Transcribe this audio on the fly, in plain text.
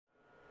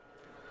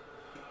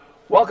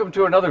Welcome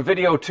to another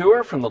video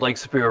tour from the Lake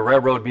Superior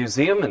Railroad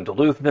Museum in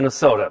Duluth,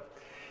 Minnesota.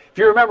 If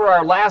you remember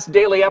our last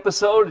daily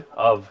episode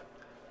of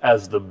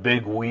As the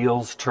Big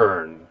Wheels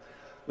Turn,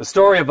 the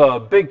story of a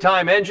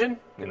big-time engine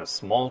in a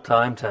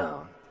small-time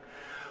town.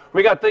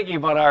 We got thinking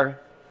about our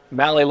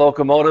Malley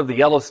locomotive, the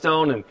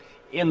Yellowstone, and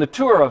in the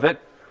tour of it,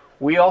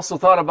 we also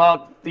thought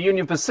about the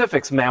Union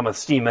Pacific's mammoth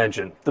steam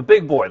engine, the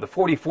big boy, the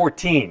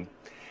 4014.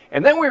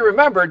 And then we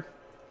remembered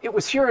it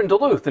was here in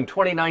Duluth in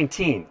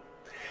 2019.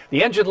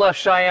 The engine left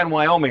Cheyenne,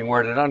 Wyoming,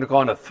 where it had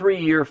undergone a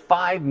 3-year,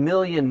 $5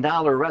 million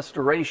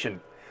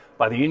restoration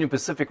by the Union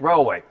Pacific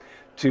Railway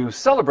to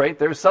celebrate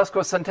their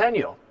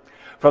sesquicentennial.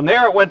 From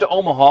there, it went to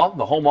Omaha,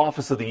 the home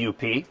office of the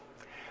UP.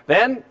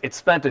 Then it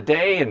spent a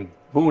day in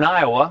Boone,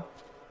 Iowa,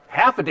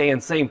 half a day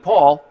in St.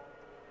 Paul,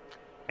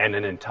 and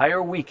an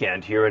entire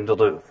weekend here in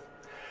Duluth.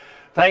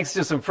 Thanks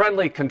to some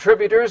friendly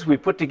contributors, we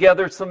put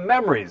together some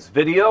memories,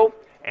 video,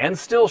 and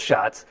still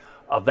shots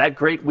of that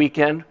great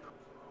weekend,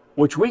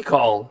 which we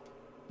call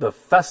the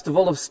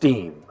Festival of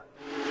Steam.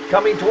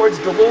 Coming towards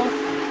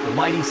Duluth, the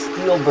mighty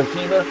steel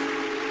behemoth,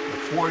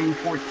 the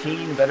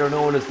 4014, better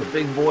known as the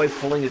Big Boy,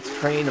 pulling its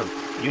train of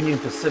Union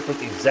Pacific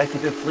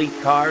Executive Fleet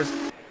cars,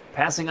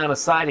 passing on a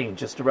siding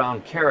just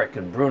around Carrick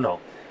and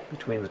Bruno,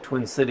 between the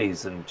Twin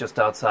Cities and just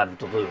outside of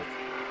Duluth.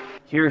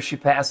 Here she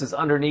passes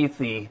underneath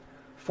the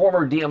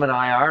former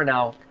DM&IR,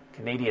 now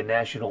Canadian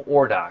National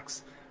Ore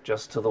Docks,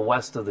 just to the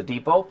west of the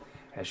depot,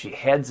 as she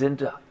heads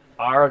into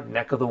our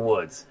neck of the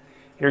woods.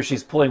 Here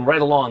she's pulling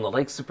right along the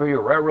Lake Superior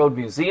Railroad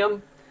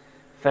Museum,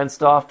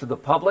 fenced off to the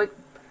public.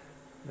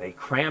 They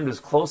crammed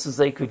as close as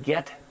they could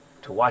get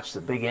to watch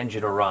the big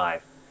engine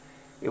arrive.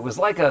 It was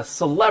like a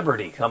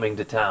celebrity coming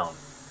to town,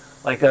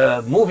 like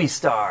a movie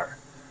star,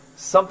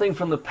 something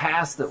from the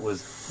past that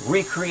was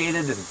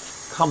recreated and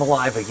come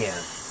alive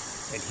again.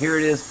 And here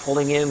it is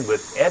pulling in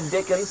with Ed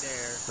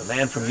Dickens, the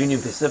man from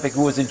Union Pacific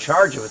who was in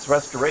charge of its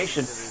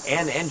restoration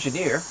and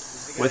engineer.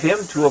 With him,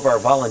 two of our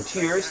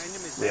volunteers.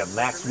 We have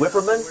Max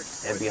Whipperman,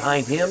 and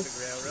behind him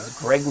is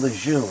Greg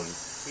Lejeune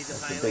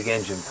as the big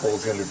engine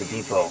pulls into the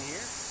depot.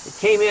 It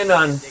came in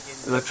on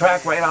the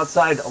track right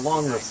outside,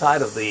 along the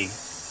side of the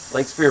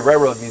Lake Superior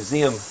Railroad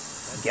Museum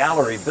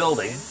gallery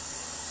building,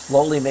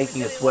 slowly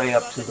making its way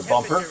up to the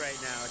bumper,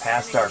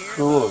 past our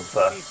crew of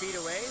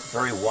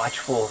very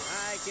watchful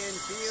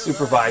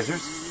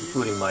supervisors,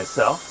 including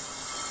myself.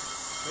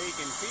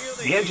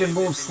 The engine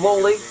moved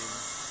slowly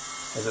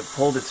as it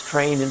pulled its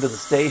train into the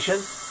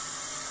station.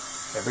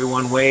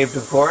 Everyone waved,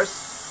 of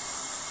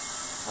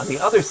course. On the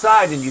other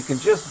side, and you can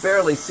just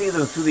barely see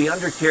them through the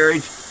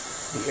undercarriage,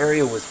 the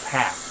area was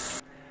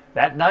packed.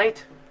 That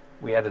night,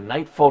 we had a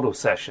night photo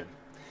session.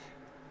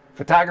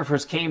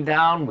 Photographers came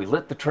down, we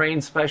lit the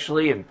train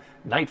specially, and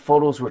night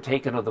photos were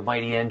taken of the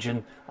mighty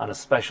engine on a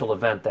special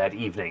event that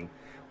evening.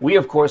 We,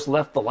 of course,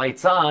 left the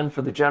lights on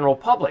for the general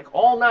public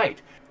all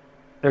night.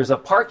 There's a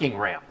parking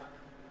ramp,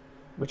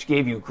 which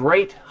gave you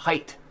great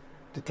height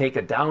to take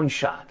a down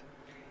shot.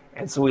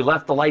 And so we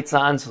left the lights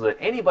on so that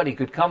anybody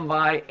could come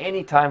by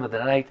any time of the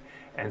night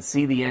and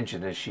see the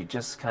engine as she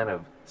just kind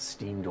of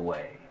steamed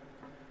away.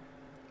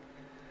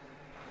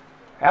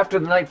 After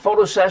the night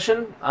photo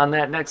session on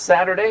that next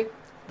Saturday,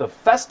 the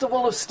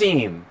Festival of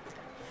Steam,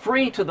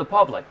 free to the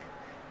public.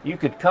 You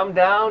could come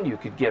down, you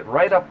could get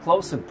right up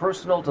close and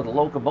personal to the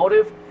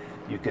locomotive,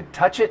 you could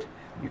touch it,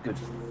 you could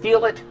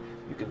feel it,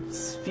 you could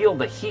feel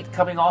the heat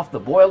coming off the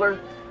boiler,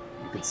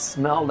 you could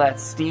smell that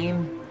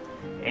steam,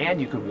 and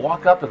you could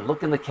walk up and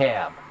look in the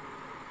cab.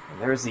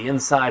 And there's the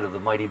inside of the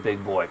mighty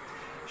big boy.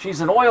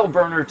 She's an oil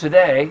burner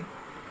today,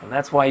 and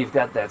that's why you've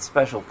got that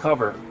special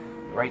cover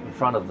right in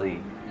front of the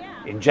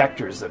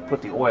injectors that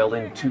put the oil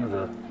into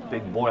the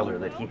big boiler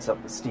that heats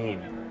up the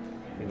steam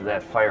into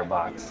that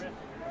firebox.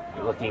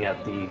 You're looking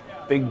at the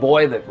big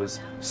boy that was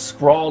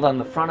scrawled on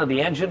the front of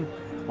the engine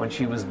when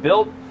she was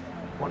built.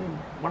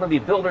 One of the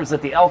builders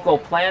at the Elko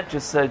plant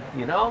just said,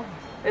 you know,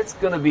 it's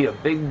going to be a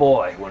big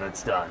boy when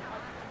it's done.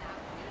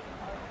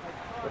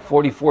 The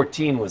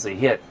 4014 was a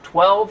hit.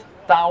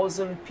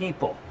 12,000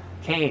 people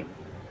came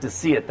to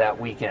see it that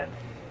weekend.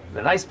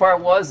 The nice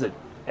part was that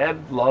Ed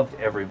loved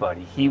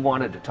everybody. He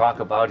wanted to talk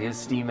about his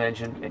steam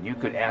engine, and you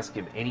could ask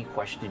him any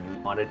question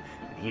you wanted,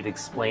 and he'd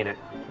explain it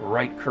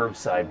right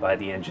curbside by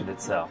the engine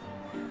itself.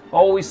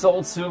 Oh, we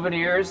sold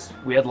souvenirs.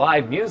 We had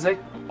live music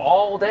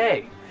all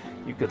day.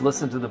 You could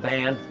listen to the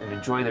band and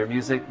enjoy their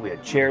music. We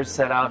had chairs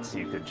set out so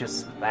you could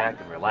just sit back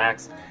and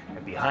relax.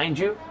 And behind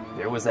you,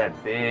 there was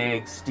that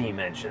big steam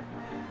engine.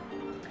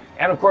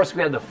 And of course,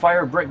 we had the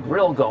fire brick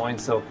grill going,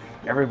 so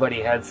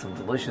everybody had some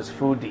delicious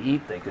food to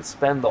eat. They could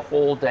spend the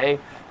whole day,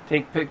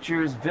 take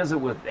pictures, visit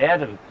with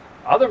Ed, and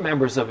other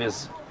members of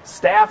his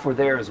staff were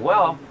there as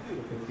well.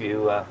 If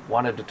you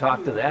wanted to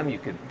talk to them, you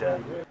could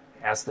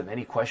ask them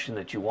any question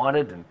that you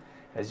wanted. And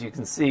as you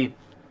can see,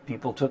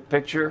 people took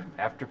picture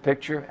after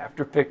picture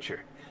after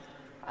picture.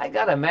 I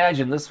gotta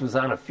imagine this was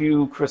on a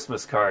few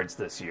Christmas cards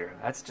this year.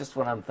 That's just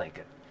what I'm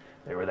thinking.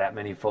 There were that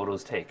many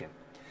photos taken.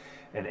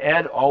 And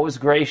Ed, always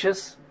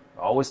gracious,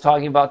 always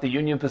talking about the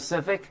Union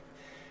Pacific.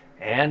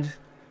 And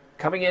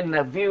coming in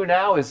that view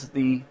now is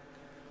the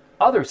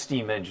other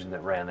steam engine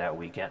that ran that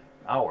weekend,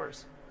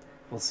 ours.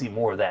 We'll see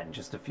more of that in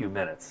just a few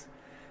minutes.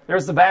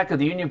 There's the back of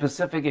the Union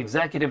Pacific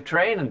executive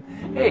train,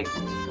 and hey,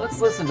 let's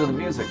listen to the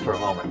music for a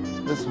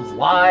moment. This was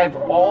live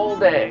all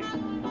day.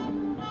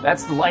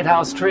 That's the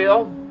Lighthouse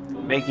Trio,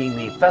 making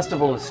the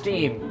Festival of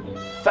Steam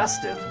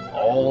festive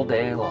all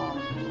day long.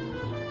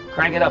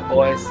 Crank it up,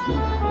 boys.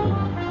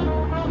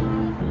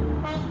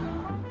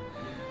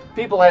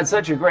 People had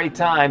such a great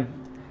time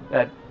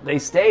that they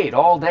stayed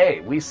all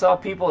day. We saw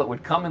people that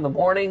would come in the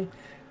morning,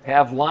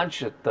 have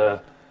lunch at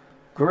the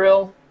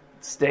grill,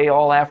 stay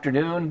all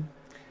afternoon,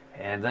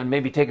 and then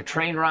maybe take a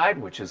train ride,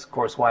 which is, of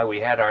course, why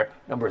we had our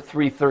number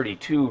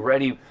 332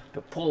 ready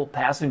to pull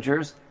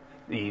passengers.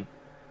 The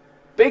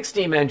big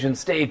steam engine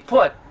stayed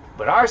put,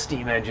 but our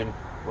steam engine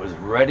was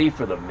ready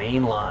for the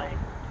main line.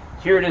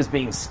 Here it is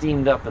being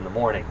steamed up in the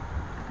morning.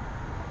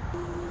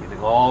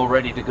 Getting all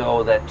ready to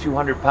go, that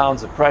 200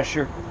 pounds of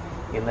pressure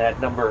in that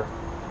number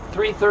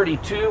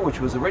 332, which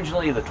was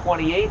originally the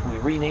 28. We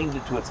renamed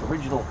it to its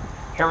original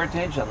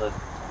heritage on the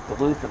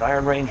Duluth and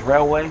Iron Range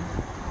Railway.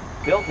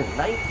 Built in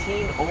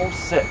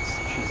 1906.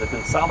 She's a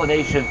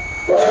consolidation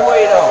 280,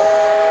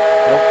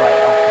 built by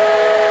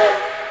Alpha.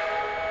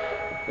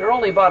 There are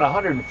only about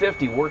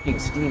 150 working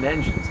steam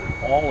engines in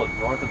all of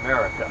North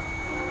America,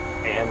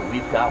 and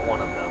we've got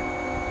one of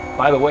them.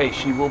 By the way,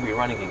 she will be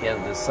running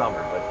again this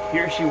summer, but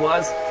here she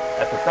was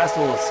at the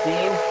Festival of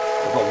Steam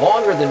with a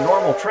longer than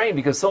normal train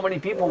because so many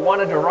people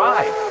wanted to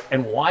ride,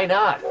 and why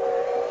not?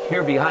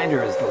 Here behind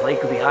her is the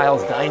Lake of the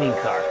Isles dining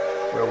car,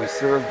 where we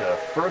served a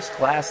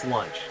first-class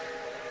lunch.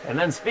 And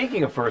then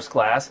speaking of first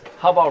class,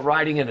 how about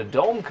riding in a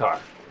dome car?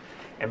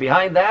 And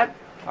behind that,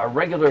 our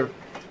regular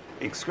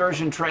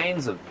excursion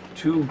trains of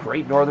 2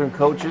 Great Northern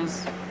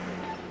coaches,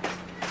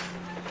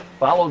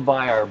 followed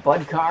by our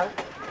Bud car,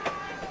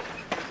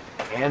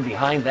 and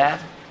behind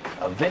that,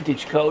 a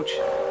vintage coach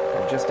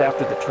from just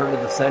after the turn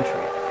of the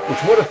century,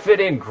 which would have fit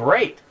in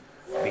great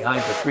behind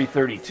the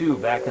 332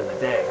 back in the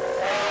day.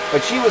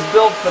 But she was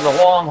built for the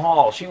long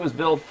haul. She was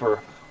built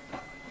for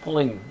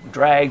pulling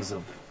drags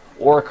of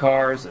ore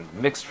cars and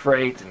mixed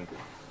freight, and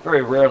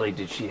very rarely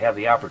did she have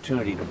the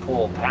opportunity to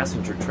pull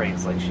passenger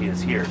trains like she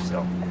is here.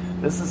 So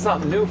this is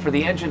something new for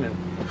the engine, and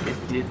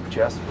it did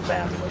just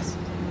fabulous.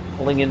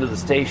 Pulling into the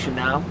station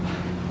now,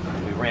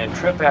 we ran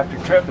trip after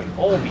trip, and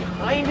oh,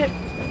 behind it,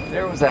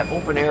 there was that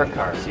open air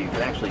car, so you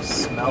could actually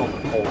smell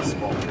the coal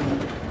smoke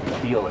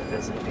and feel it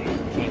as it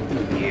came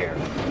through the air.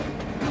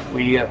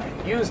 We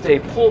used a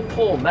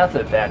pull-pull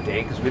method that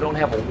day because we don't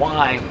have a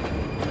Y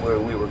where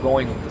we were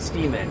going with the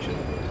steam engine.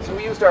 So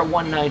we used our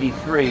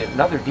 193,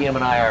 another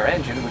DM&IR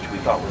engine, which we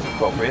thought was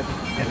appropriate.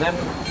 And then,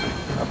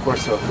 of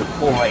course, so it could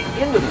pull right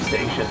into the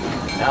station.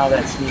 Now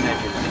that steam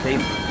engine is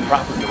facing the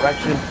proper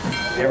direction.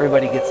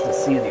 Everybody gets to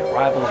see the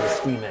arrival of the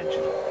steam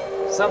engine.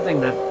 Something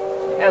that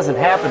hasn't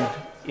happened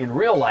in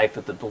real life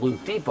at the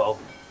Duluth Depot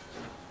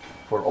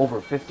for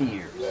over 50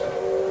 years.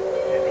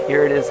 And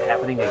here it is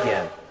happening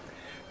again.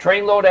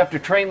 Trainload after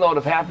trainload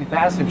of happy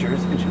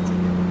passengers.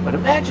 But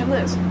imagine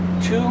this,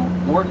 2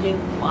 working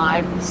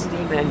live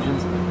steam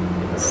engines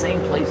in the same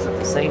place at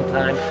the same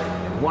time,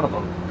 and one of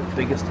them the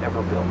biggest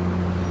ever built.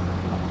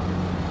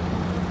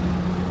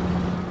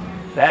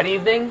 That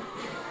evening,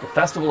 the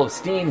Festival of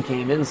Steam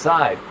came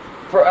inside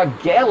for a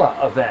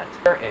gala event.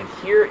 And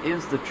here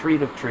is the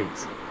treat of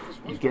treats.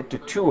 You get to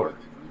tour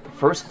the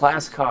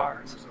first-class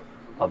cars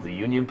of the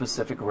Union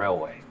Pacific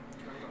Railway.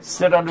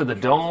 Sit under the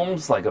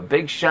domes like a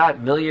big-shot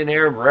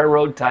millionaire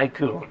railroad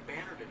tycoon.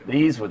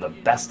 These were the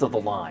best of the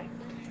line.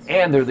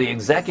 And they're the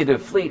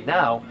executive fleet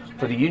now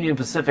for the Union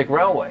Pacific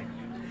Railway.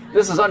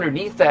 This is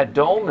underneath that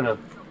dome in a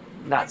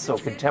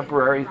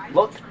not-so-contemporary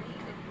look.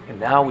 And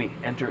now we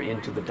enter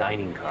into the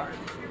dining car.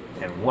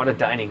 And what a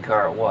dining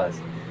car it was.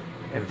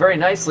 And very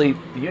nicely,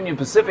 the Union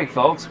Pacific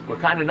folks were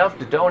kind enough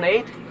to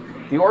donate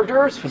the hors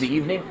d'oeuvres for the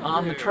evening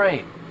on the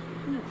train.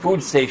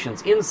 Food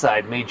stations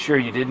inside made sure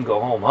you didn't go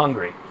home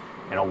hungry.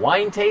 And a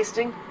wine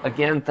tasting,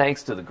 again,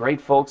 thanks to the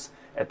great folks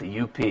at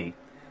the UP.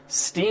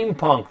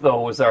 Steampunk,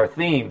 though, was our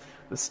theme.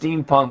 The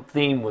steampunk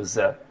theme was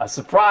a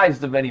surprise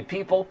to many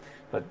people,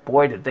 but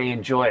boy, did they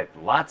enjoy it.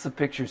 Lots of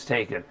pictures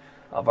taken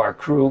of our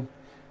crew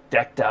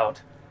decked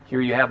out. Here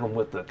you have them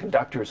with the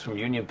conductors from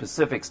Union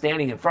Pacific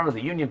standing in front of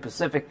the Union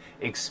Pacific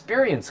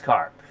Experience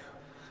car.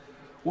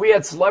 We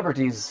had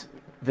celebrities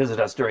visit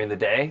us during the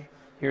day.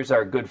 Here's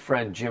our good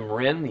friend Jim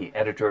Rinn, the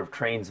editor of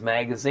Trains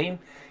magazine.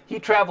 He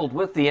traveled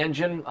with the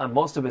engine on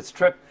most of its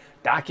trip,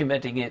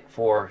 documenting it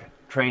for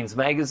Trains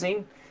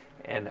magazine,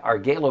 and our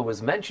gala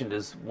was mentioned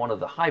as one of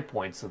the high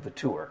points of the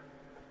tour.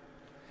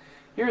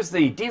 Here's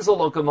the diesel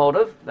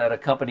locomotive that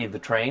accompanied the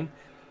train.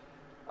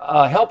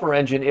 A helper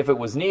engine if it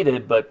was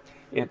needed, but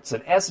it's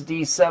an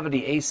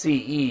SD70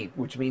 ACE,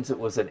 which means it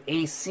was an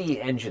AC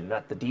engine,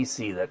 not the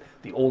DC that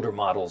the older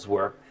models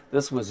were.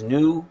 This was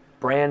new,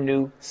 brand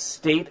new,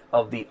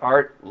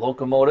 state-of-the-art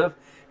locomotive,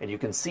 and you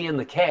can see in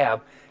the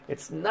cab,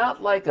 it's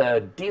not like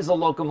a diesel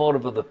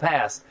locomotive of the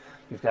past.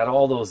 You've got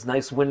all those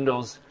nice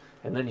windows,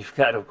 and then you've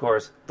got, of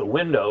course, the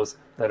windows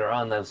that are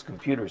on those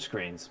computer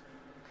screens.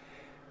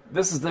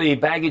 This is the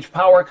baggage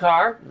power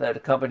car that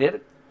accompanied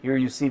it. Here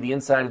you see the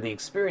inside of the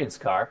Experience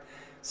car,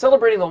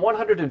 celebrating the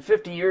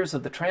 150 years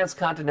of the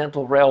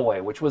Transcontinental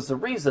Railway, which was the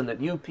reason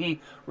that UP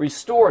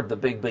restored the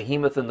big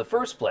behemoth in the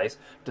first place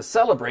to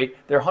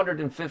celebrate their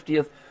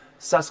 150th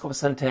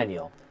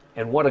sesquicentennial.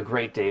 And what a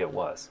great day it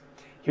was.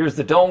 Here's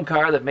the dome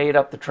car that made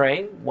up the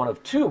train, one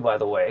of two, by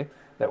the way,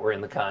 that were in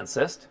the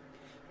consist.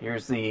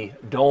 Here's the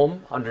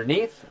dome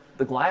underneath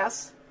the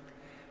glass,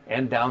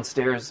 and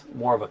downstairs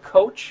more of a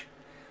coach.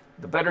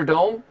 The better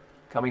dome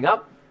coming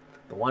up,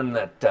 the one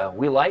that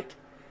we liked.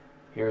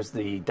 Here's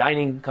the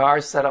dining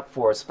car set up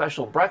for a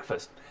special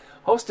breakfast.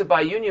 Hosted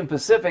by Union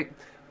Pacific,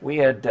 we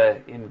had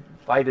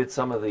invited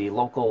some of the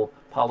local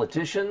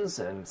politicians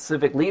and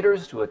civic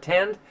leaders to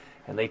attend,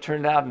 and they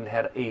turned out and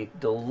had a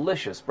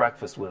delicious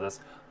breakfast with us,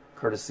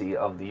 courtesy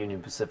of the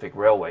Union Pacific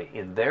Railway,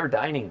 in their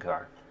dining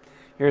car.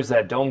 Here's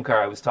that dome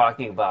car I was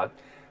talking about.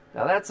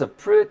 Now that's a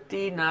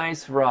pretty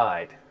nice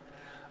ride.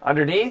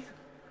 Underneath,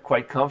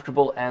 quite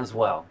comfortable as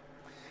well.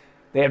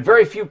 They had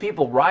very few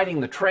people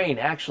riding the train.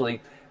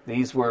 Actually,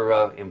 these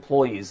were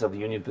employees of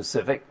Union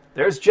Pacific.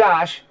 There's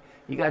Josh.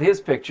 He got his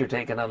picture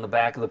taken on the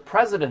back of the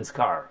president's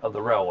car of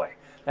the railway.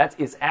 That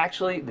is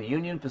actually the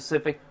Union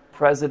Pacific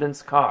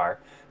president's car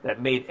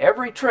that made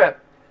every trip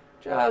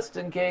just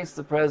in case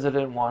the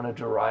president wanted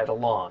to ride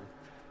along.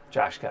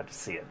 Josh got to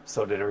see it.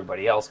 So did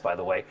everybody else, by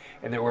the way.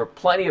 And there were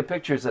plenty of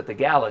pictures at the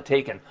gala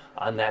taken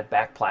on that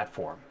back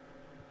platform.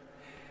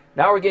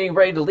 Now we're getting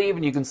ready to leave,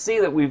 and you can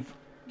see that we've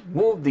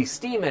moved the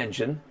steam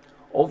engine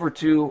over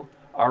to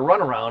our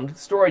runaround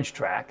storage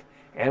track,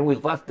 and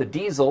we've left the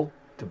diesel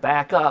to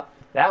back up.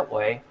 That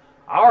way,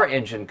 our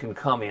engine can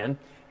come in,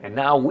 and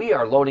now we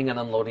are loading and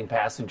unloading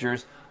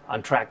passengers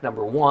on track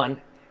number 1.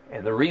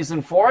 And the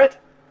reason for it?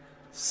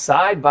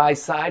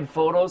 Side-by-side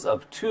photos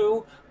of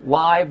two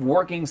live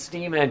working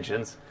steam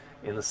engines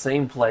in the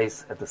same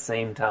place at the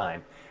same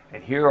time.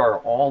 And here are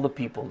all the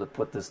people that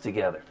put this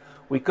together.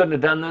 We couldn't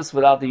have done this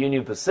without the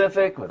Union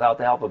Pacific, without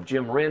the help of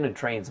Jim Rinn and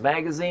Trains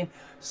Magazine,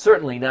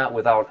 certainly not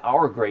without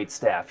our great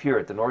staff here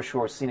at the North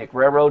Shore Scenic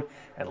Railroad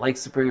and Lake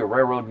Superior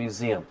Railroad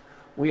Museum.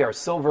 We are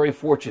so very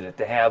fortunate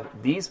to have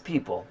these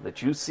people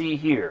that you see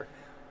here,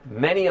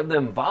 many of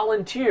them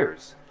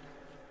volunteers,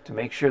 to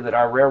make sure that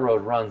our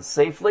railroad runs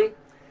safely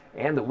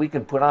and that we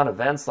can put on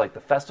events like the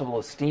Festival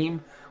of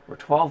Steam, where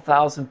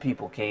 12,000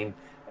 people came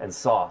and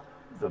saw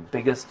the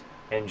biggest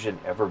engine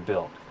ever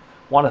built.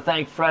 I want to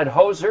thank Fred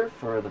Hoser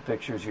for the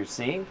pictures you're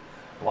seeing,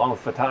 along with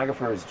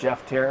photographers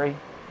Jeff Terry,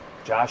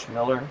 Josh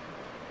Miller,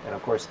 and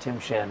of course Tim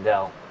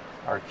Schandel,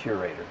 our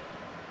curator,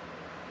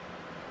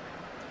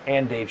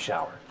 and Dave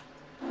Schauer.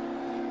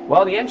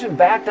 Well, the engine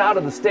backed out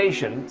of the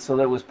station so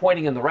that it was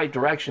pointing in the right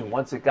direction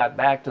once it got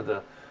back to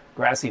the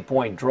Grassy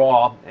Point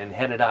draw and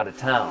headed out of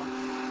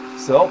town.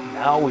 So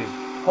now we've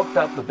hooked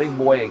up the big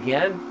boy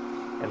again,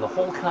 and the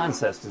whole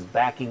consist is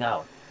backing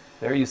out.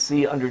 There you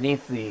see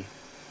underneath the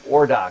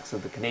ore docks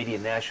of the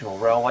Canadian National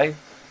Railway,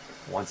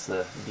 once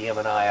the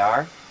DM&I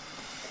are.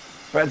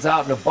 Fred's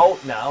out in a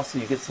boat now, so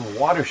you get some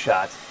water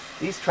shots.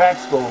 These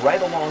tracks go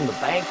right along the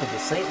bank of the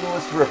St.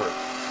 Louis River.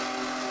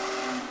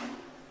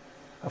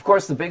 Of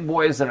course, the big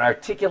boy is an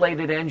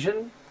articulated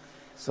engine,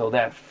 so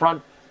that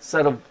front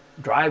set of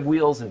drive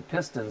wheels and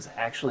pistons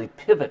actually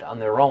pivot on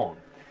their own.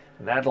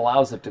 And that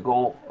allows it to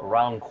go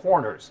around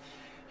corners.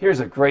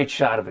 Here's a great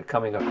shot of it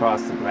coming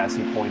across the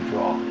Grassy Point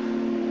draw.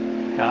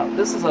 Now,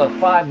 this is a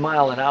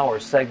 5-mile-an-hour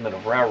segment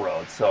of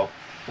railroad, so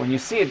when you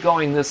see it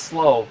going this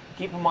slow,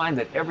 keep in mind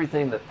that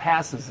everything that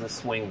passes this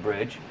swing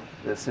bridge,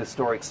 this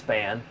historic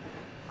span,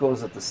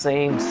 goes at the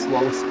same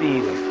slow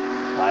speed of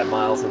 5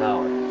 miles an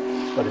hour.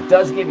 But it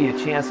does give you a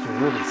chance to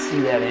really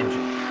see that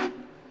engine.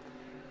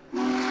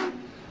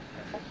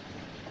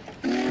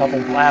 A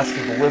couple blasts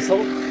of the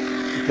whistle,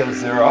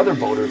 because there are other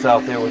boaters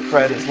out there with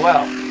Fred as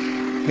well.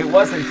 It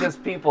wasn't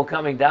just people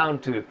coming down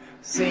to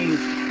see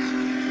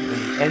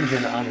the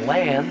engine on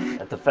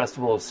land at the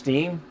Festival of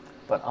Steam,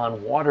 but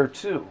on water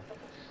too.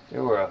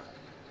 There were a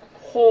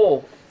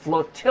whole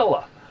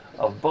flotilla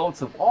of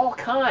boats of all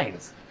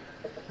kinds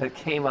that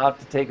came out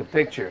to take a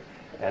picture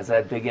as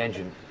that big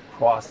engine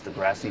crossed the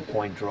Grassy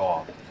Point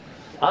draw.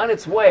 On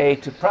its way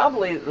to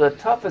probably the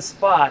toughest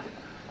spot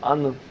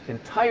on the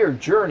entire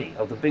journey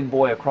of the big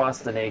boy across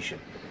the nation.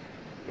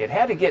 It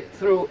had to get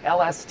through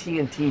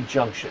LST&T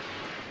Junction.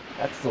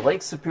 That's the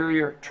Lake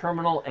Superior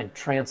Terminal and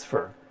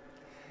Transfer.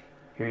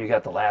 Here you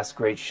got the last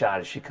great shot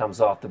as she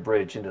comes off the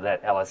bridge into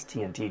that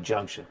LST&T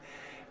Junction.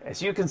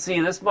 As you can see,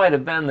 this might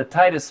have been the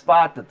tightest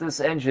spot that this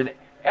engine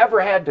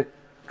ever had to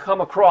come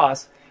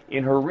across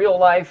in her real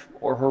life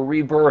or her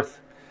rebirth.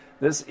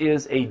 This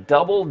is a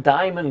double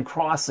diamond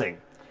crossing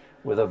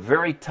with a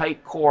very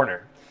tight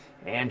corner,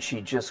 and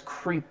she just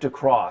creeped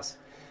across.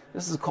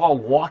 This is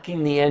called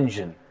walking the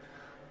engine.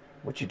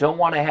 What you don't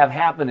want to have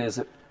happen is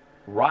it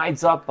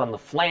rides up on the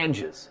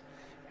flanges,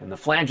 and the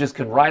flanges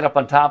can ride up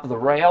on top of the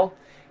rail,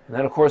 and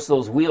then of course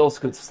those wheels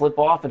could slip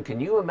off, and can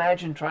you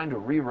imagine trying to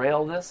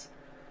re-rail this?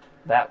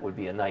 That would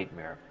be a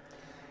nightmare.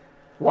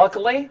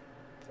 Luckily,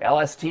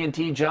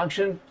 LST&T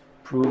Junction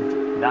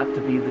proved not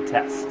to be the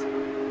test.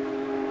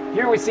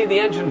 Here we see the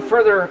engine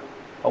further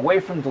away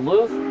from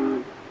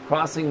Duluth,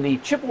 crossing the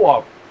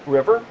Chippewa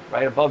River,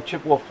 right above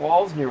Chippewa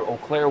Falls near Eau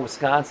Claire,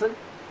 Wisconsin.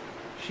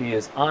 She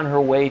is on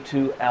her way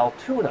to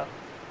Altoona,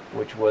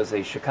 which was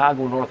a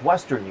Chicago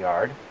Northwestern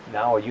yard,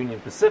 now a Union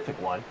Pacific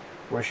one,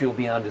 where she'll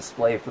be on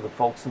display for the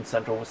folks in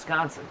central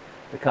Wisconsin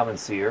to come and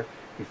see her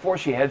before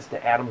she heads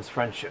to Adams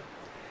Friendship.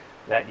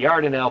 That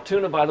yard in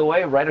Altoona, by the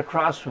way, right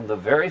across from the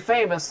very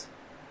famous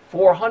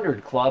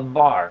 400 Club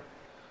Bar.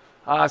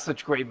 Ah,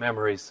 such great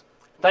memories.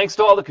 Thanks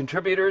to all the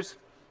contributors.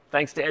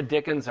 Thanks to Ed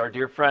Dickens, our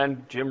dear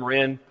friend, Jim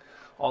Rinn,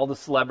 all the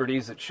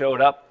celebrities that showed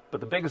up.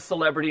 But the biggest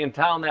celebrity in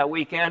town that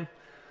weekend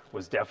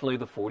was definitely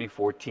the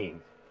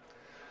 4014.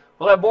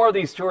 We'll have more of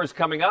these tours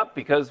coming up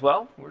because,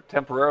 well, we're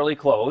temporarily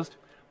closed.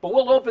 But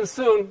we'll open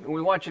soon, and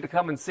we want you to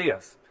come and see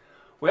us.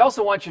 We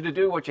also want you to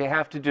do what you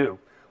have to do,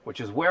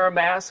 which is wear a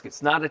mask.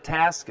 It's not a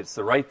task. It's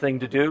the right thing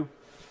to do.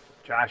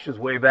 Josh is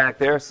way back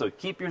there, so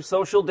keep your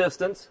social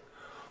distance.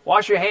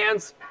 Wash your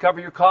hands,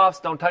 cover your coughs,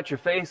 don't touch your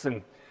face,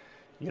 and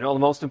you know the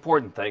most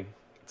important thing,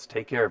 is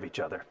take care of each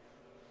other.